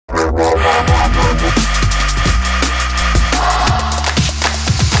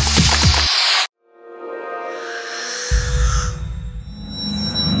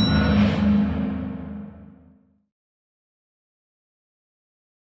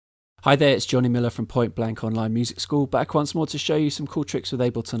Hi there, it's Jonny Miller from Point Blank Online Music School, back once more to show you some cool tricks with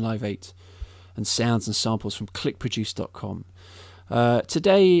Ableton Live 8 and sounds and samples from clickproduce.com.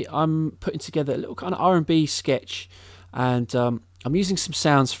 Today I'm putting together a little kind of R&B sketch, and I'm using some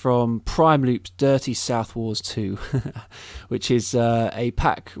sounds from Prime Loop's Dirty South Wars 2, which is a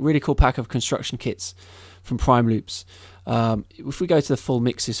really cool pack of construction kits from Prime Loops. If we go to the full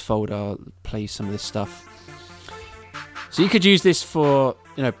mixes folder, I'll play some of this stuff. So you could use this for,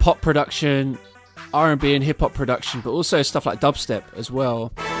 you know, pop production, R&B and hip hop production, but also stuff like dubstep as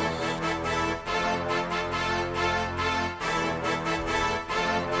well.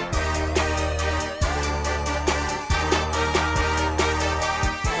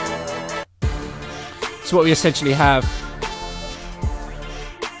 So what we essentially have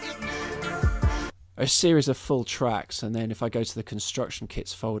are a series of full tracks, and then if I go to the construction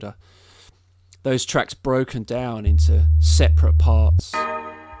kits folder, those tracks broken down into separate parts.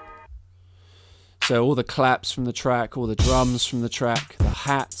 So all the claps from the track, all the drums from the track, the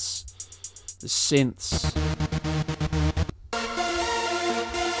hats, the synths.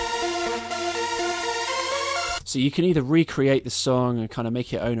 So you can either recreate the song and kind of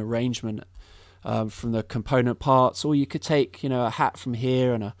make your own arrangement from the component parts, or you could take, you know, a hat from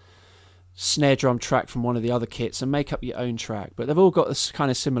here and a snare drum track from one of the other kits and make up your own track. But they've all got this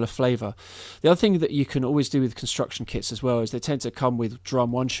kind of similar flavor. The other thing that you can always do with construction kits as well is they tend to come with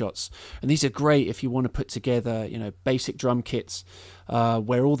drum one-shots, and these are great if you want to put together, you know, basic drum kits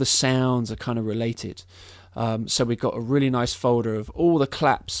where all the sounds are kind of related. So we've got a really nice folder of all the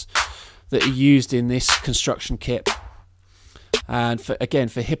claps that are used in this construction kit, and for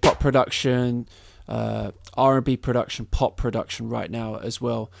hip-hop production, R&B production, pop production right now as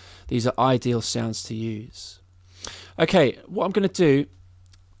well. These are ideal sounds to use. Okay, what I'm going to do,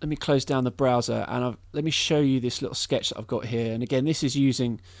 let me close down the browser and let me show you this little sketch that I've got here. And again, this is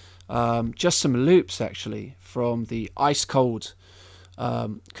using just some loops actually from the Ice Cold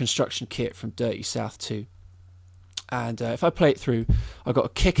construction kit from Dirty South 2. And if I play it through, I've got a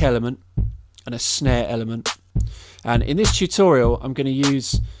kick element and a snare element. And in this tutorial, I'm going to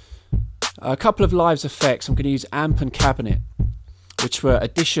use a couple of live effects. I'm going to use amp and cabinet, which were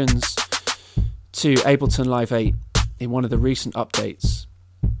additions to Ableton Live 8 in one of the recent updates.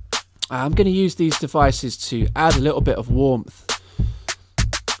 I'm going to use these devices to add a little bit of warmth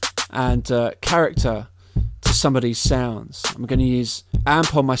and character to some of these sounds. I'm going to use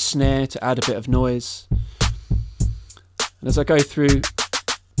amp on my snare to add a bit of noise. And as I go through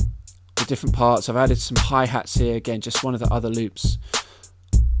the different parts, I've added some hi-hats here, again, just one of the other loops.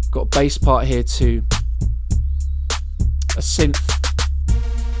 Got a bass part here too, a synth,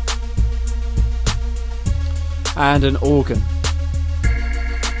 and an organ.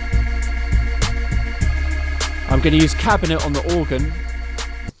 I'm going to use cabinet on the organ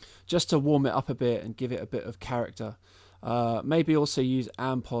just to warm it up a bit and give it a bit of character. Maybe also use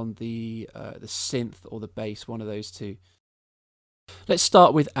amp on the synth or the bass, one of those two. Let's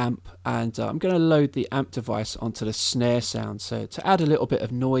start with amp, and I'm going to load the amp device onto the snare sound, so to add a little bit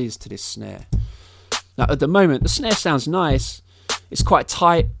of noise to this snare. Now at the moment the snare sounds nice, it's quite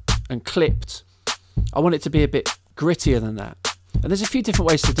tight and clipped. I want it to be a bit grittier than that, and there's a few different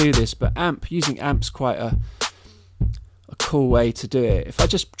ways to do this, but using amp's quite a cool way to do it. If I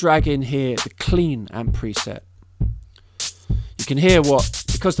just drag in here the clean amp preset, you can hear what,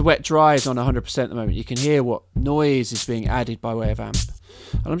 because the wet dry is on 100% at the moment, you can hear what noise is being added by way of amp.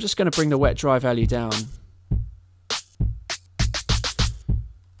 And I'm just going to bring the wet dry value down.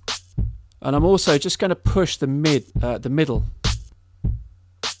 And I'm also just going to push the middle.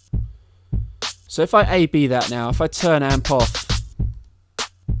 So if I A/B that now, if I turn amp off,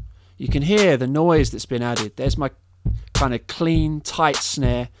 you can hear the noise that's been added. There's my kind of clean, tight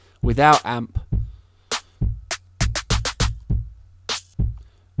snare without amp.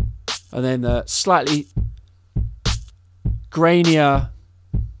 And then the slightly grainier,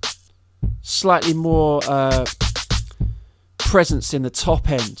 slightly more presence in the top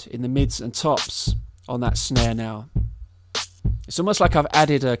end, in the mids and tops on that snare now. It's almost like I've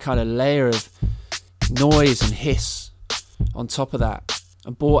added a kind of layer of noise and hiss on top of that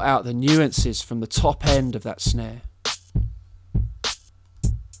and brought out the nuances from the top end of that snare.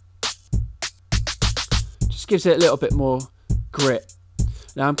 Just gives it a little bit more grit.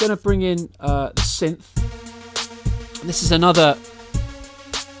 Now I'm going to bring in the synth. And this is another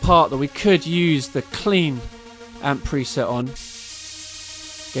part that we could use the clean amp preset on.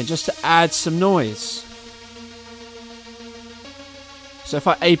 Again, just to add some noise. So if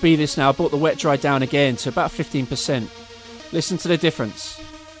I A/B this now, I brought the wet dry down again to about 15%. Listen to the difference.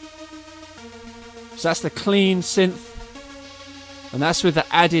 So that's the clean synth. And that's with the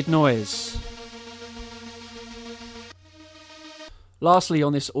added noise. Lastly,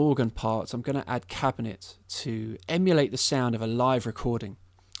 on this organ part, I'm going to add cabinet to emulate the sound of a live recording.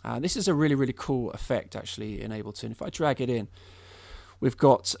 This is a really, really cool effect actually in Ableton. If I drag it in, we've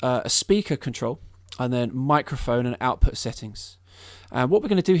got a speaker control and then microphone and output settings. And what we're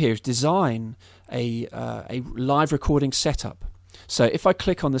going to do here is design a live recording setup. So if I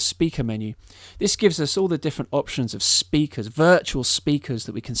click on the speaker menu, this gives us all the different options of speakers, virtual speakers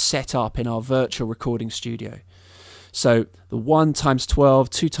that we can set up in our virtual recording studio. So the 1x12,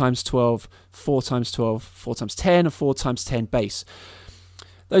 2x12, 4x12, 4x10 and 4x10 bass.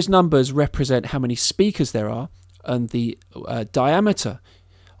 Those numbers represent how many speakers there are and the diameter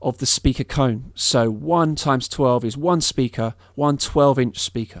of the speaker cone. So 1x12 is one speaker, one 12-inch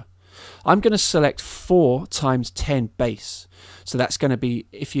speaker. I'm going to select 4x10 bass. So that's going to be,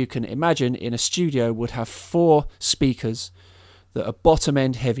 if you can imagine, in a studio would have 4 speakers that are bottom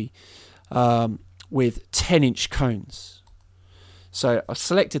end heavy with 10-inch cones. So I've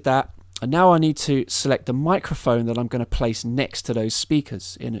selected that, and now I need to select the microphone that I'm going to place next to those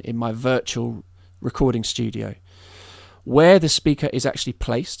speakers in my virtual recording studio, where the speaker is actually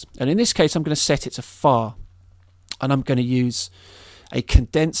placed. And in this case, I'm going to set it to far, and I'm going to use a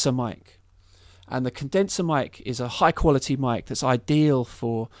condenser mic. And the condenser mic is a high quality mic that's ideal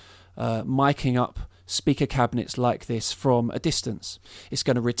for miking up speaker cabinets like this from a distance. It's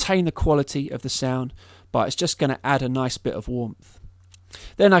going to retain the quality of the sound, but it's just going to add a nice bit of warmth.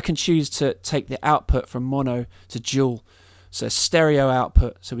 Then I can choose to take the output from mono to dual, so stereo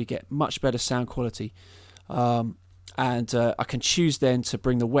output, so we get much better sound quality. And I can choose then to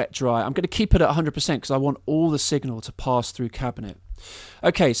bring the wet dry. I'm going to keep it at 100% because I want all the signal to pass through cabinet.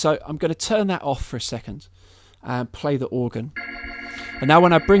 Okay, so I'm going to turn that off for a second and play the organ. And now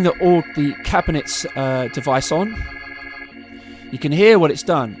when I bring the cabinet's device on, you can hear what it's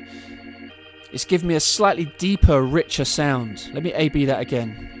done. It's given me a slightly deeper, richer sound. Let me A/B that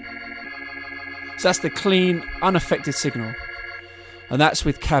again. So that's the clean, unaffected signal. And that's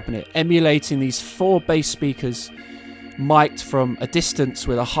with cabinet, emulating these 4 bass speakers mic'd from a distance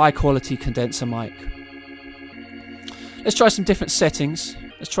with a high quality condenser mic. Let's try some different settings.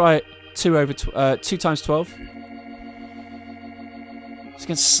 Let's try 2x12. It's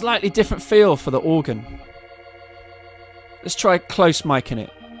a slightly different feel for the organ. Let's try close micing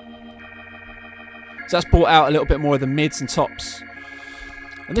it. So that's brought out a little bit more of the mids and tops.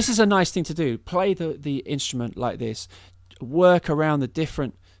 And this is a nice thing to do. Play the instrument like this. Work around the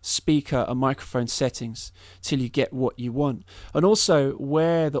different speaker and microphone settings till you get what you want. And also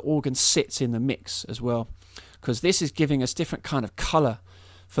where the organ sits in the mix as well, because this is giving us different kind of color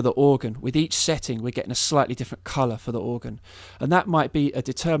for the organ. With each setting we're getting a slightly different color for the organ, and that might be a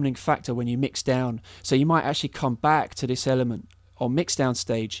determining factor when you mix down. So you might actually come back to this element on mix down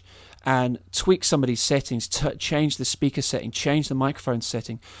stage and tweak some of these settings, change the speaker setting, change the microphone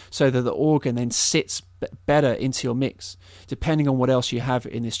setting, so that the organ then sits better into your mix, depending on what else you have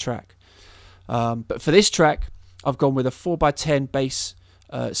in this track. But for this track, I've gone with a 4x10 bass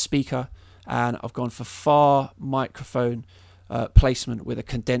speaker, and I've gone for far microphone placement with a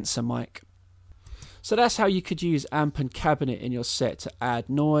condenser mic. So that's how you could use amp and cabinet in your set to add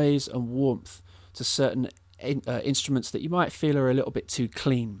noise and warmth to certain instruments that you might feel are a little bit too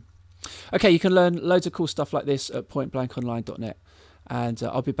clean. Okay, you can learn loads of cool stuff like this at pointblankonline.net, and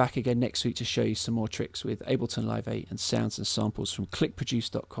I'll be back again next week to show you some more tricks with Ableton Live 8 and sounds and samples from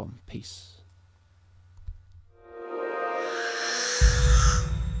clickproduce.com. Peace.